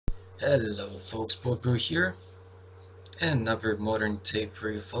Hello folks, Brew here, and another modern tape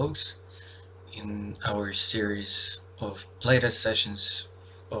for you folks in our series of playtest sessions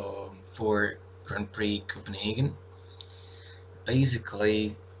for Grand Prix Copenhagen.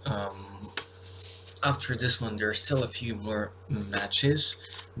 Basically, after this one there are still a few more matches,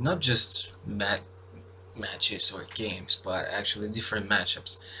 not just matches or games, but actually different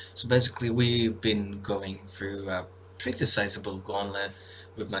matchups. So basically we've been going through a pretty sizable gauntlet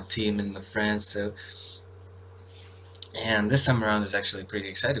with my team and my friends, and this time around is actually a pretty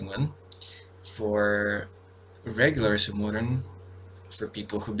exciting one for regulars and modern, for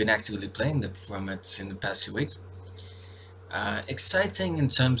people who've been actively playing the format in the past few weeks. Exciting in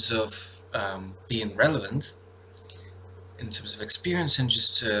terms of being relevant, in terms of experience, and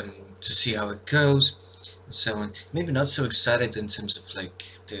just to see how it goes and so on. Maybe not so excited in terms of like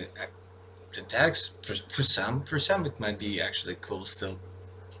the decks. For some it might be actually cool still.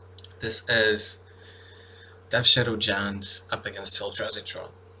 This is Death Shadow Giant up against Eldrazi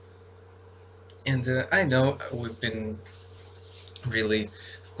Tron. And I know we've been really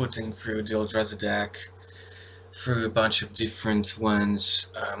putting through the Eldrazi deck through a bunch of different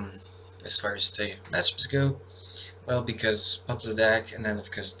ones as far as the matchups go. Well, because popular deck, and then of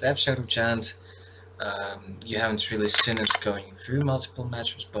course Death Shadow Giant, you haven't really seen it going through multiple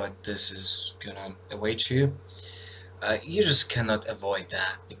matchups, but this is gonna await you. You just cannot avoid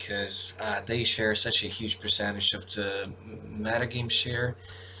that because they share such a huge percentage of the metagame share.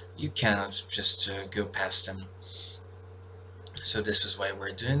 You cannot just go past them. So this is why we're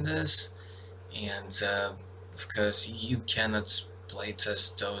doing this, and of course you cannot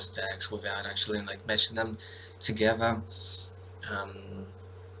playtest those decks without actually like matching them together.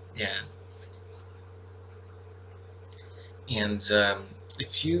 Yeah, and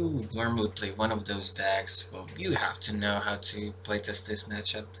if you normally play one of those decks, well, you have to know how to playtest this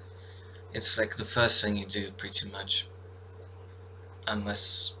matchup. It's like the first thing you do, pretty much.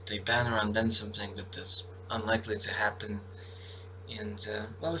 Unless they ban or unban something, but that's unlikely to happen. And,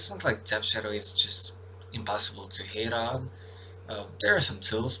 well, it's not like Death Shadow is just impossible to hate on. There are some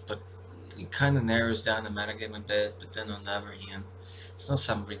tools, but it kind of narrows down the metagame a bit, but then on the other hand, it's not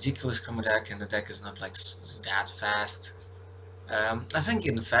some ridiculous combo deck, and the deck is not like that fast. I think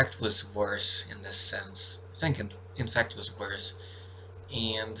in fact was worse in this sense. I think in fact was worse.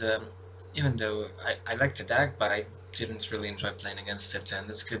 And even though I liked the deck, but I didn't really enjoy playing against it, and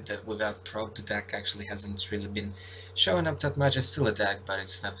it's good that without proc the deck actually hasn't really been showing up that much. It's still a deck, but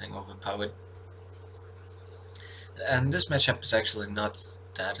it's nothing overpowered. And this matchup is actually not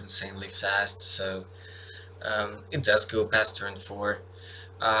that insanely fast, so it does go past turn 4.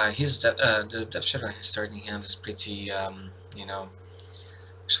 The Death Shadow in his starting hand is pretty, you know,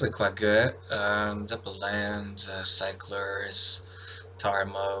 actually quite good. Double land, cyclers,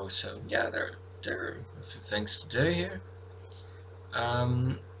 Tarmo, so yeah, there are a few things to do here.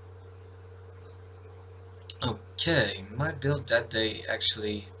 Okay, my build that day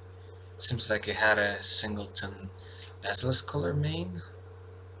actually seems like it had a singleton Basilisk color main.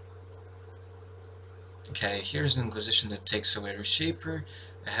 Okay, here's an Inquisition that takes away Reshaper.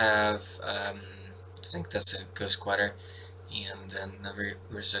 I have, I think that's a Ghost Quarter, and then another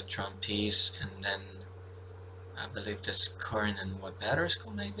Tron piece, and then I believe that's Corn and what Batter's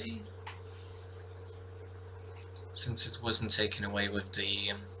Skull maybe? Since it wasn't taken away with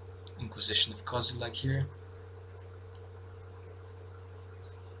the Inquisition of Kozilek here.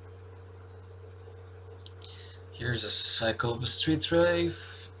 Here's a Cycle of a Street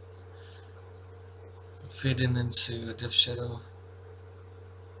Wraith, fitting into a Death Shadow.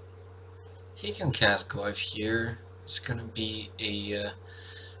 He can cast Goyf here. It's gonna be a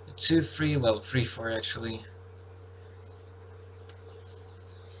 2-3, well 3-4 actually.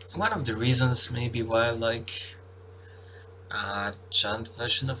 One of the reasons maybe why I like Giant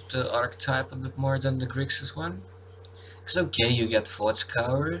version of the archetype a bit more than the Grixis one. Because okay, you get Thought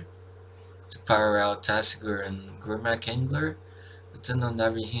Scour to power out Tassigur and Gurmak Angler, but then on the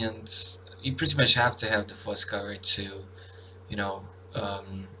other hand, you pretty much have to have the Thought Scour to, you know,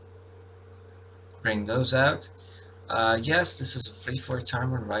 bring those out. Yes, this is a 3-4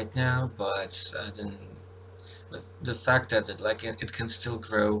 tournament right now, but the fact that it can still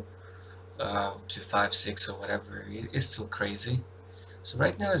grow to 5-6 or whatever is still crazy. So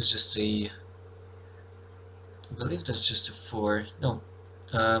right now it's just I believe that's just a 4. No,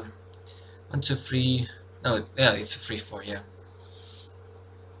 1, 2, 3. No, yeah, it's a 3-4. Yeah.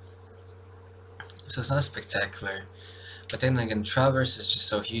 So it's not spectacular, but then again, Traverse is just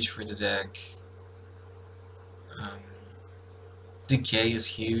so huge for the deck. Decay is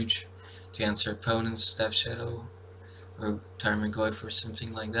huge to answer opponent's Death Shadow. or Tarmogoyf or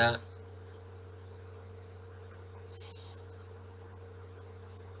something like that.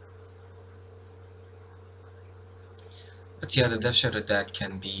 But yeah, the Death Shadow deck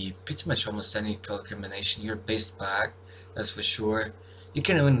can be pretty much almost any color combination. You're based black, that's for sure. You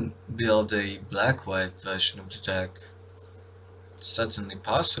can even build a black-white version of the deck. It's certainly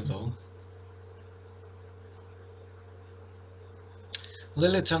possible.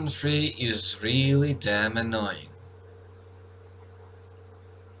 Lilith on 3 is really damn annoying.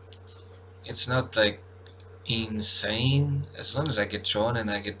 It's not like insane, as long as I get drawn and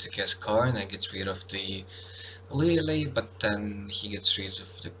I get to cast Karn, I get rid of the Lily, but then he gets rid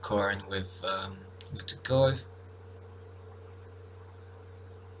of the Karn with the Goyf.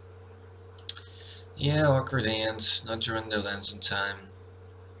 Yeah, awkward hands, not drawing the lands in time.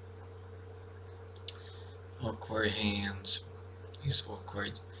 Awkward hands. He's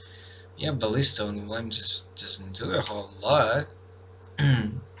awkward. Yeah, Ballista on 1 just doesn't do a whole lot.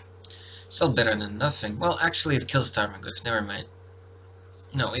 Still better than nothing. Well, actually it kills Tarmogoyf, never mind.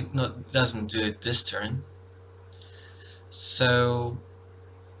 No, it doesn't do it this turn. So,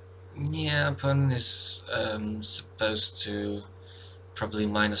 yeah, opponent is supposed to probably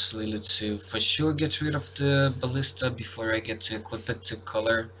minus Lily to for sure get rid of the Ballista before I get to equip it to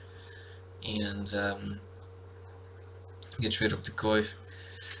color and get rid of the Goyf.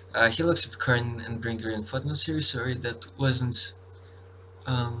 He looks at Karn and Bringer in footnotes here. Sorry, that wasn't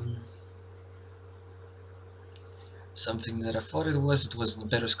something that I thought it was. It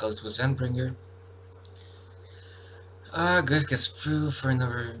wasn't better skull, it was Endbringer. Good gets through for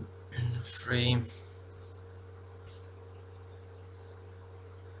another 3.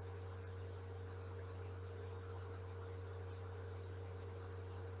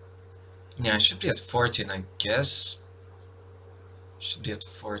 Yeah, I should be at 14, I guess. Should be at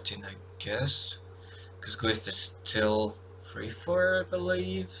 14, I guess. Because Goyf is still 3-4, I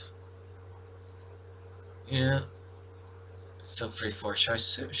believe. Yeah. Still 3-4,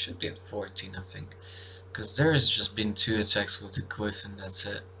 so I should be at 14, I think. Because there's just been 2 attacks with the Goyf and that's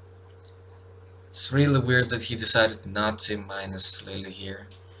it. It's really weird that he decided not to minus Lily here.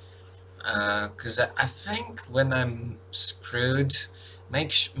 Because I think when I'm screwed,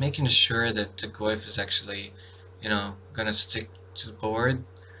 making sure that the Goyf is actually, gonna stick to the board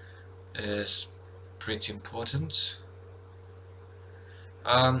is pretty important.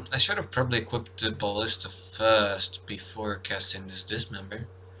 I should have probably equipped the Ballista first before casting this Dismember.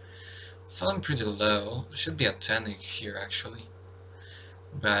 Falling pretty low, should be at 10 here actually.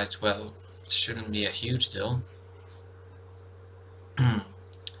 But, well, it shouldn't be a huge deal.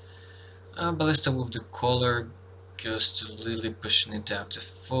 Ballista with the collar goes to Lily, pushing it down to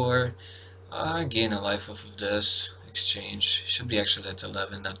 4. Gain a life off of this exchange. Should be actually at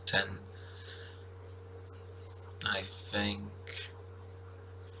 11, not 10. I think.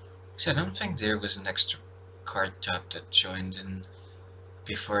 So I don't think there was an extra card top that joined in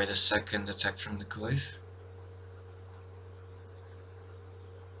before the second attack from the Goyf.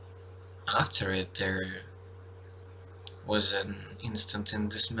 After it, there was an instant in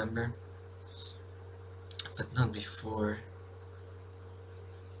Dismember, but not before.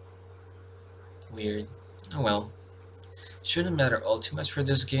 Weird. Oh well. Shouldn't matter all too much for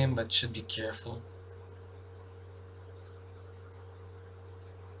this game, but should be careful.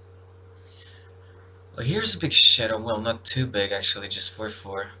 Well, here's a big shadow. Well, not too big actually, just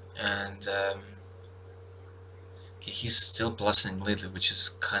 4-4. And okay, he's still plussing Lily, which is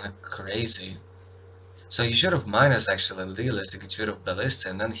kind of crazy. So he should have minus actually Lily to get rid of Ballista,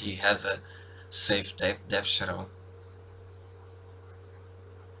 and then he has a safe Death Shadow.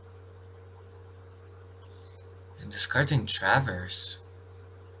 And discarding Traverse.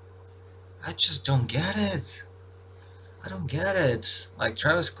 I just don't get it. I don't get it. Like,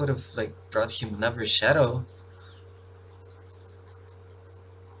 Travis could have, like, brought him another shadow.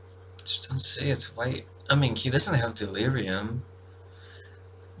 Just don't see it. Why? I mean, he doesn't have Delirium.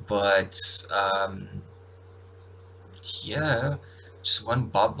 But, yeah. Just one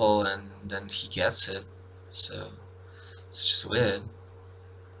bubble and then he gets it. So, it's just weird.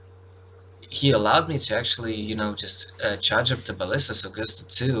 He allowed me to actually, just charge up the Ballista, so it goes to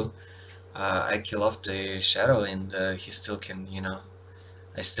 2. I kill off the shadow and he still can,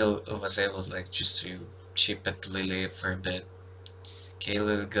 I still was able just to chip at Lily for a bit. Okay,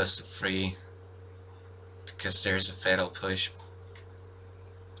 Lily goes to 3 because there's a fatal push.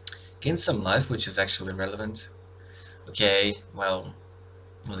 Gain some life, which is actually relevant. Okay, well,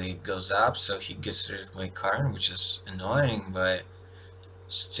 Lily goes up, so he gets rid of my card, which is annoying, but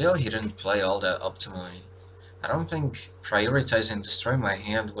still he didn't play all that optimally. I don't think prioritizing destroying my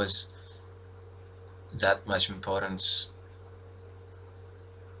hand was that much importance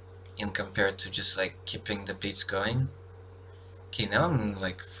in compared to just like keeping the beats going. Okay, now I'm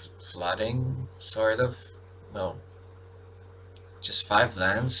like flooding, sort of. Well, just 5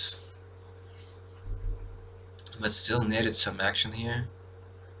 lands, but still needed some action here.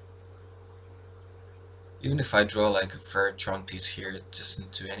 Even if I draw like a third Tron piece here, it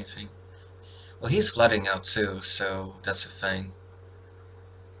doesn't do anything. Well, he's flooding out too, so that's a thing.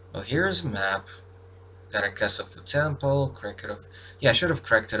 Well, here's a map. Gotta cast off the temple, crack it off. Yeah, I should have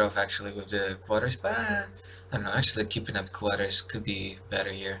cracked it off actually with the quarters, but I don't know, actually keeping up quarters could be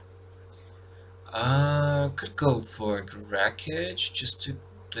better here. Could go for wreckage just to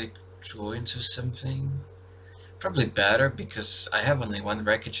like draw into something. Probably better because I have only 1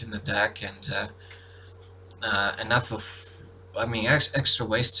 wreckage in the deck and enough of, I mean, extra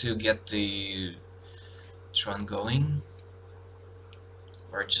ways to get the Tron going.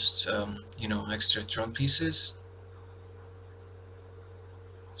 Or just, you know, extra Tron pieces.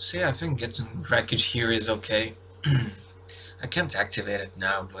 So yeah, I think getting wreckage here is okay. I can't activate it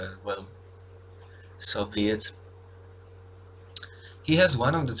now, but well, so be it. He has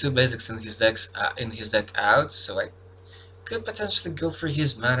one of the 2 basics in his deck out, so I could potentially go for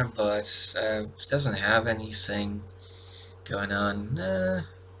his mana, but doesn't have anything going on,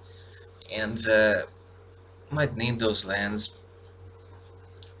 and might need those lands.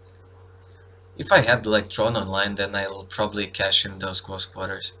 If I had like Tron online, then I'll probably cash in those close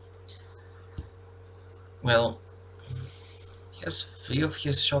quarters. Well, he has 3 of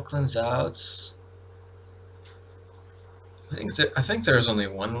his Shocklands out. I think there's only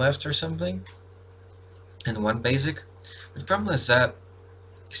 1 left or something, and 1 basic. The problem is that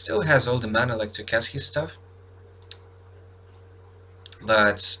he still has all the mana like to cast his stuff.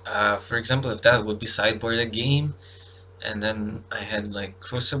 But for example, if that would be sideboard a game, and then I had like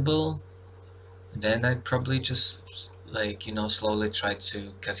Crucible, then I'd probably just like, you know, slowly try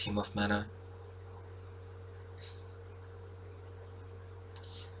to cut him off mana.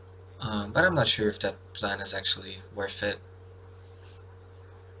 But I'm not sure if that plan is actually worth it.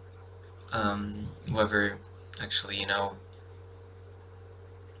 Whether actually, you know,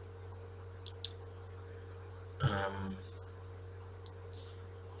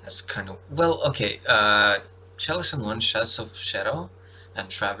 that's kind of, well, okay, Chalice and 1 Shots of Shadow and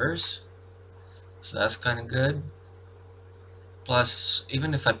Traverse, so that's kind of good. Plus,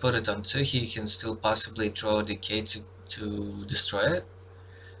 even if I put it on 2, he can still possibly draw Decay to destroy it,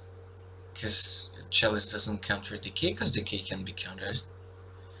 because Chalice doesn't counter Decay, because Decay can be countered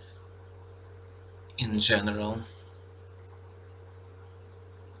in general.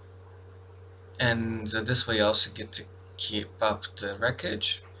 And this way I also get to keep up the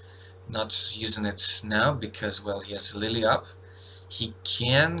wreckage. Not using it now because, well, he has Lily up. He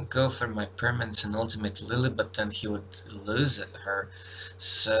can go for my permanents and ultimate Lily, but then he would lose her.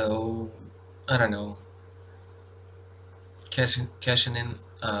 So, I don't know. Cashing in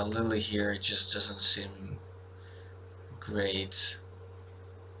Lily here just doesn't seem great.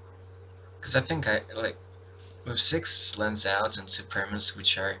 Because I think like, with 6 lands out and 2 permanents,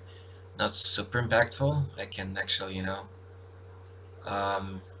 which are not super impactful, I can actually, you know,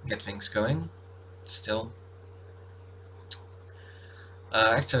 get things going still.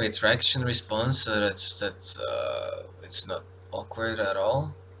 Activate reaction response so that it's not awkward at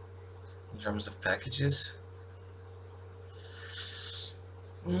all in terms of packages.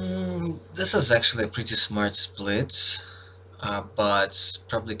 This is actually a pretty smart split, but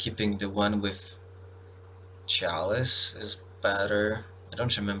probably keeping the one with Chalice is better. I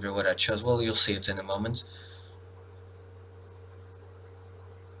don't remember what I chose. Well, you'll see it in a moment.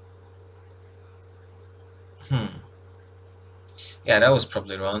 Yeah, that was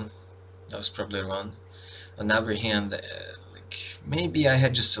probably wrong. On the other hand, like, maybe I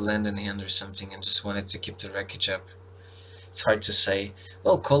had just a land in hand or something and just wanted to keep the wreckage up. It's hard to say.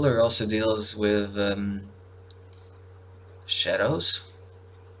 Well, color also deals with shadows.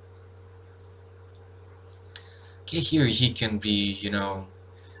 Okay, here he can be, you know,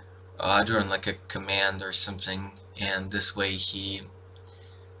 drawn like a command or something, and this way he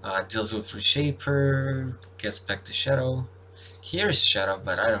deals with Reshaper, gets back to Shadow. Here's Shadow,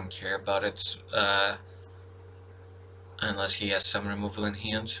 but I don't care about it, unless he has some removal in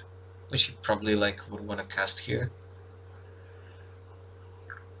hand, which he probably like would want to cast here.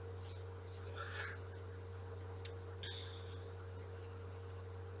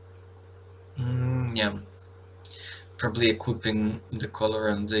 Yeah, probably equipping the color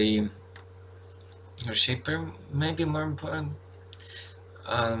and the Reshaper may be more important,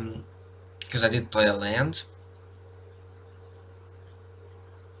 because I did play a land.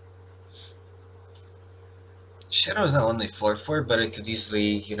 Shadow is now only 4/4, but it could easily,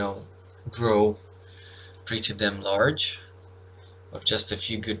 you know, grow pretty damn large with just a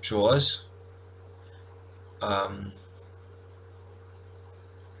few good draws. Um,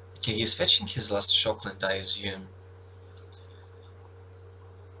 okay, he's fetching his last Shockland, I assume.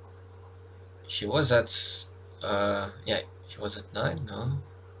 He was at, yeah, he was at 9, no?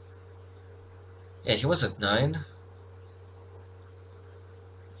 Yeah, he was at 9.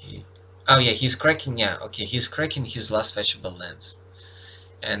 Oh yeah, he's cracking, yeah, okay, he's cracking his last fetchable lands.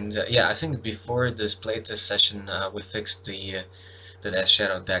 And yeah, I think before this playtest session, we fixed the Death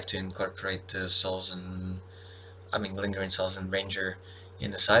Shadow deck to incorporate the Souls and, I mean, Lingering Souls and Ranger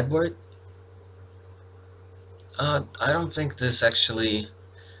in the sideboard. I don't think this actually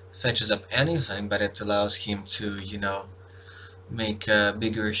fetches up anything, but it allows him to, you know, make a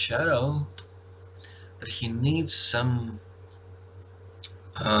bigger shadow. But he needs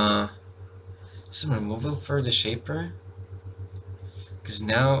uh, some removal for the Shaper. Because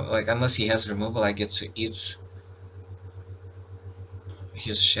now, like, unless he has removal, I get to eat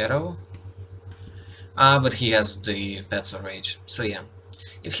his shadow. But he has the Battle Rage. So yeah,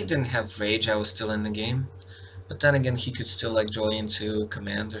 if he didn't have Rage, I was still in the game. But then again, he could still, like, draw into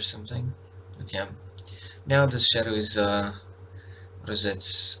Command or something. But yeah, now this shadow is, what is it,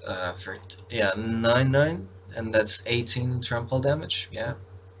 for, yeah, 9/9, and that's 18 trample damage, yeah.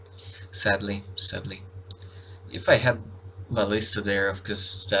 Sadly. If I had Ballista there,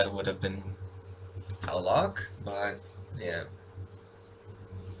 because that would have been a lock, but yeah.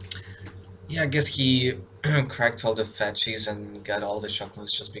 Yeah, I guess he cracked all the fetchies and got all the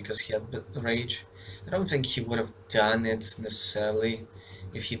shotguns just because he had Rage. I don't think he would have done it necessarily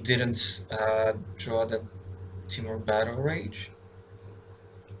if he didn't draw that Timur Battle Rage.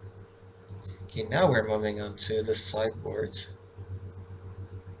 Okay, now we're moving on to the sideboard.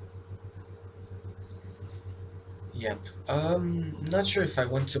 Yep. Not sure if I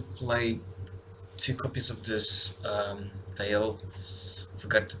want to play 2 copies of this Veil.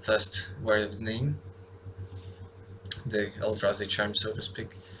 Forgot the first word of the name. The Eldrazi Charm, so to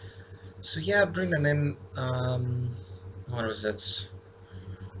speak. So yeah, bringing in, what was it?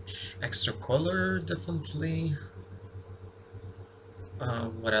 Extra color, definitely.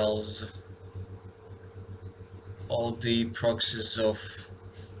 What else? All the proxies of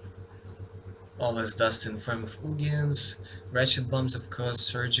All Is Dust in form of Ugins, Wretched Bombs, of course,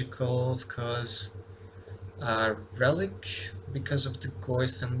 Surgical, of course, Relic, because of the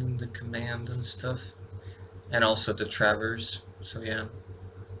Goith and the Command and stuff, and also the Travers, so yeah.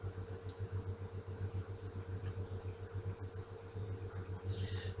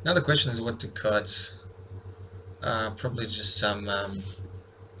 Now the question is what to cut. Probably just some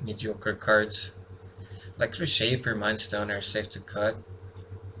mediocre cards. Like Reshaper, Mindstone are safe to cut.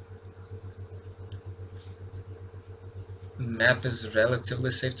 Map is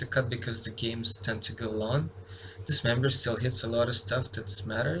relatively safe to cut because the games tend to go long. Dismember still hits a lot of stuff that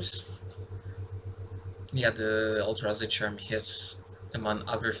matters. Yeah, the Eldrazi Charm hits, among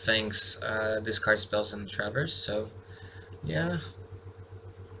other things, discard spells and Travers, so yeah.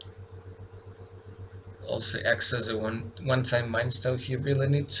 Also acts as a one-time Mind Stone if you really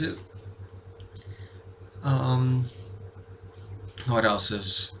need to. What else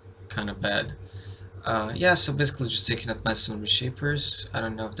is kind of bad? Yeah, so basically just taking out Mindstone Reshapers. I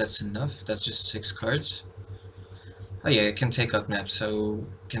don't know if that's enough. That's just 6 cards. Oh yeah, it can take out maps, so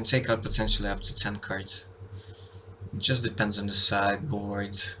it can take out potentially up to 10 cards. It just depends on the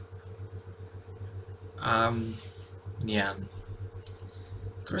sideboard. Yeah.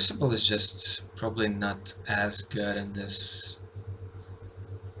 Crucible is just probably not as good in this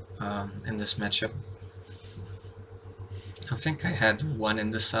matchup. I think I had 1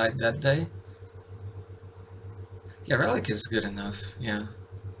 in the side that day. Yeah, Relic is good enough, yeah.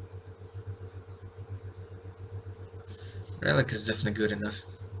 Relic is definitely good enough.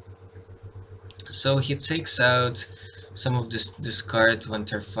 So he takes out some of this discard when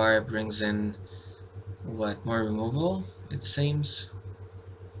Terfire brings in, what, more removal, it seems?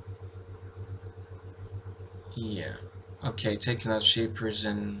 Yeah. Okay, taking out Shapers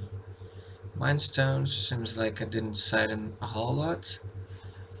and Mindstones, seems like I didn't decide on a whole lot.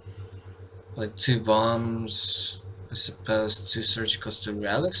 Like 2 bombs, I suppose 2 surgicals, 2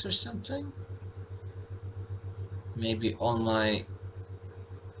 relics or something? Maybe all my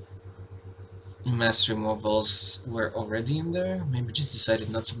mass removals were already in there, maybe just decided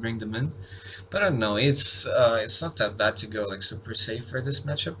not to bring them in. But I don't know, it's not that bad to go like super safe for this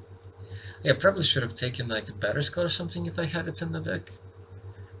matchup. Yeah, probably should have taken like a Batter Scout or something if I had it in the deck.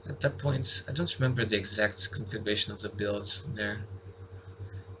 At that point, I don't remember the exact configuration of the build there.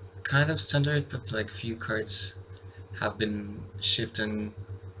 Kind of standard, but like few cards have been shifting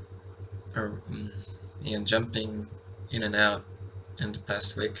or and jumping in and out in the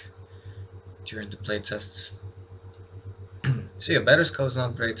past week during the playtests. So yeah, Batterskull is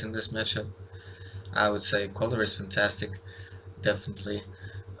not great in this matchup. I would say Queller is fantastic, definitely.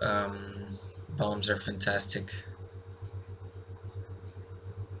 Bombs are fantastic.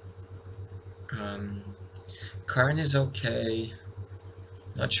 Um, Karn is okay.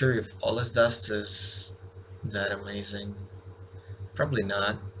 Not sure if Alles Dust is that amazing. Probably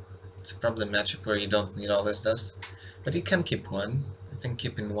not. It's probably a matchup where you don't need Alles Dust. But you can keep one. I think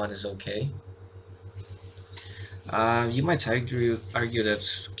keeping one is okay. You might argue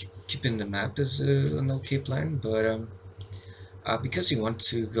that keeping the map is an okay plan, but because you want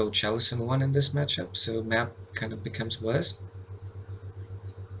to go Chalice in one in this matchup, so map kind of becomes worse.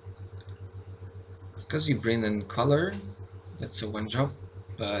 Because you bring in color, that's a one drop,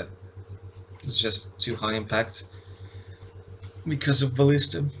 but it's just too high impact because of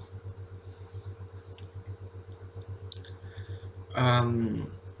Ballista.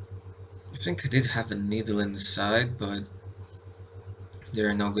 I think I did have a needle in the side, but there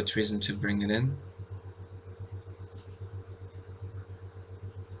are no good reason to bring it in.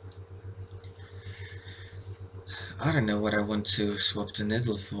 I don't know what I want to swap the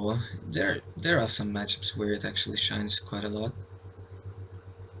needle for. There are some matchups where it actually shines quite a lot.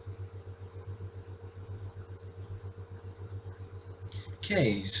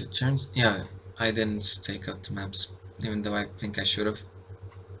 Okay, so it turns... yeah, I didn't take out the maps, even though I think I should have.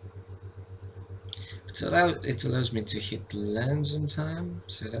 It allows me to hit lands on time,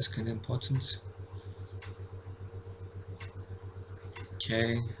 so that's kind of important.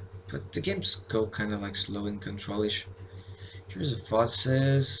 Okay, but the games go kind of like slow and control-ish. Here's a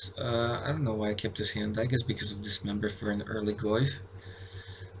Thoughtseize. I don't know why I kept this hand. I guess because of Dismember for an early Goyf.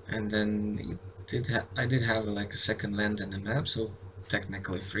 And then I did have like a second land in the map, so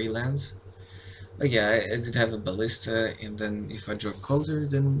technically 3 lands. But yeah, I did have a Ballista, and then if I draw Colder,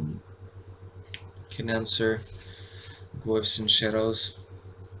 then can answer Goyfs and Shadows.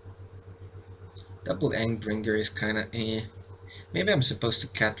 Double Angbringer is kinda eh. Maybe I'm supposed to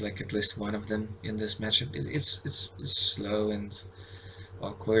cut like at least one of them in this matchup. It's slow and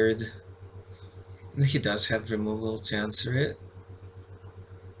awkward. And he does have removal to answer it.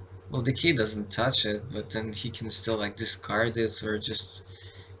 Well, the key doesn't touch it, but then he can still like discard it or just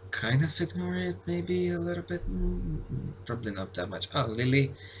kind of ignore it, maybe a little bit. Probably not that much. Oh,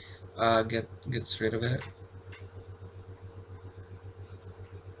 Lily gets rid of it.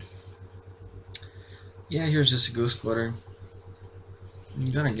 Yeah, here's just a Goose Quarter. I'm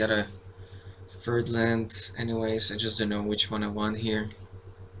gonna get a third land anyways. I just don't know which one I want here.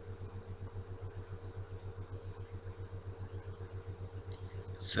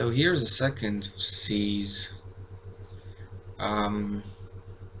 So here's a second Seize.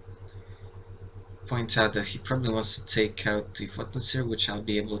 Point out that he probably wants to take out the Footnoteer, which I'll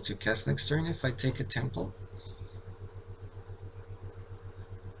be able to cast next turn if I take a Temple.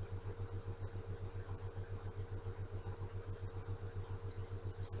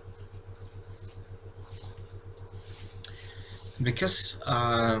 Because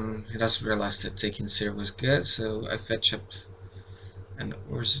he doesn't realize that taking Seer was good, so I fetch up an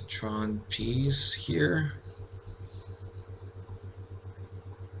Eldrazi Tron piece here.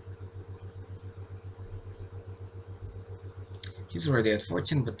 He's already at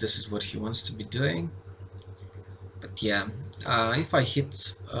 14, but this is what he wants to be doing. But yeah, if I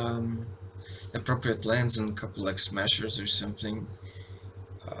hit appropriate lands and a couple like smashers or something,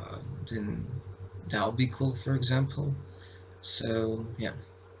 then that'll be cool, for example. So yeah.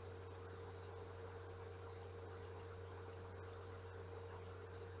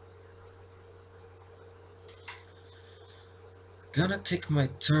 Gonna take my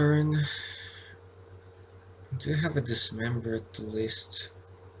turn. Do have a Dismember at the least.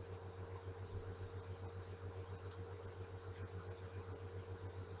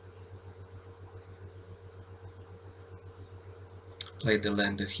 Play the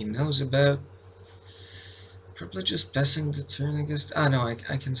land that he knows about. Probably just passing the turn, I guess. Ah, no,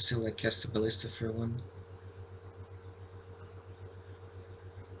 I can still like cast a Ballista for one.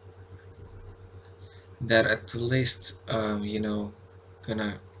 That at least, you know,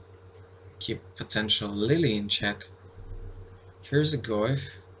 gonna keep potential Lily in check. Here's a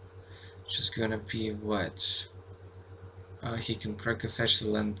Goyf, which is gonna be what? He can crack a fetch, the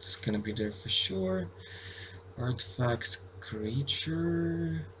land is gonna be there for sure. Artifact,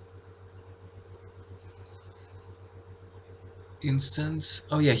 creature, instance.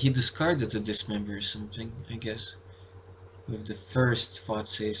 Oh yeah, he discarded a Dismember or something, I guess. With the first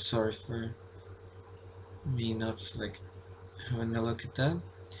Thoughtseize, sorry for me not like having a look at that.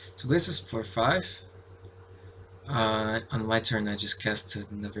 So this is for 5. On my turn, I just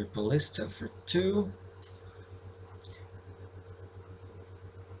casted another Ballista for 2.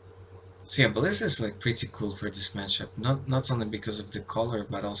 So yeah, Ballista is like pretty cool for this matchup. Not only because of the color,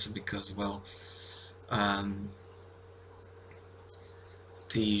 but also because, well,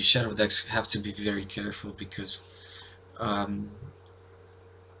 the shadow decks have to be very careful because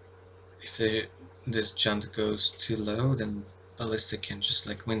if this jump goes too low, then Ballista can just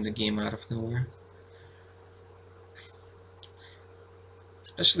like win the game out of nowhere.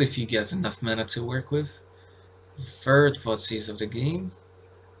 Especially if you get enough mana to work with. Third Thoughtseize of the game.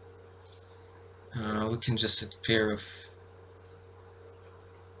 We can just set a pair of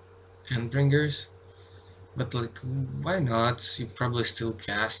Endbringers. But like, why not? You probably still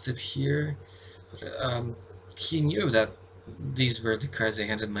cast it here. But, he knew that these were the cards I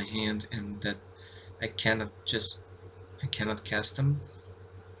had in my hand and that I cannot cast them.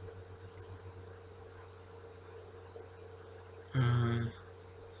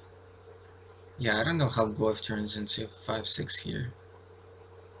 Yeah, I don't know how Goif turns into 5/6 here.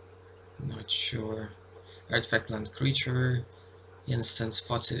 Not sure. Artifact land creature, instant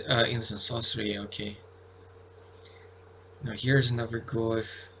sorcery. Okay. Now here's another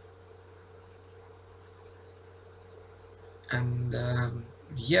Goif, and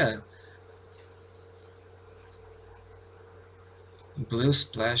yeah, blue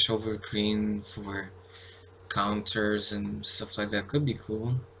splash over green for counters and stuff like that could be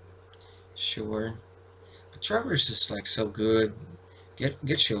cool. Sure. But Traverse is like so good.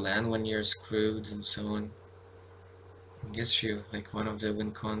 Get you land when you're screwed and so on. Gets you like one of the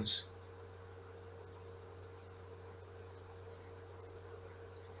win cons.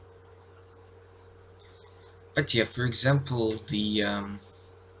 But yeah, for example, the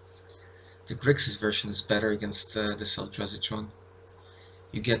Grixis version is better against this Eldrazi Tron.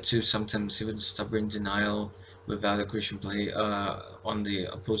 You get to sometimes even stubborn denial without aggression play on the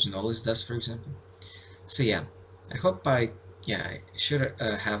opposing Olis desk, for example. So yeah, I hope I should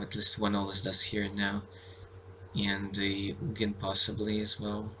have at least one Olis desk here now, and the Ugin possibly as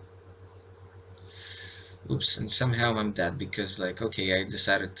well. Oops, and somehow I'm dead because like, okay, I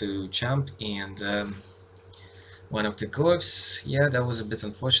decided to champ and one of the Goifs, yeah, that was a bit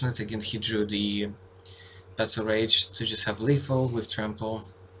unfortunate. Again, he drew the Battle Rage to just have lethal with trample,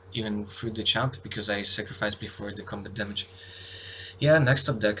 even through the champ, because I sacrificed before the combat damage. Yeah, next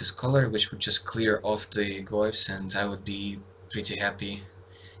up deck is Color, which would just clear off the Goifs, and I would be pretty happy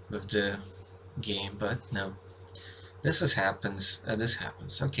with the game, but no. This happens. This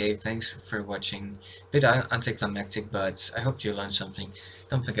happens. Okay, thanks for watching. Bit anticlimactic, but I hope you learned something.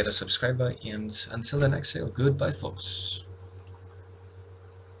 Don't forget to subscribe, and until the next sale, goodbye, folks.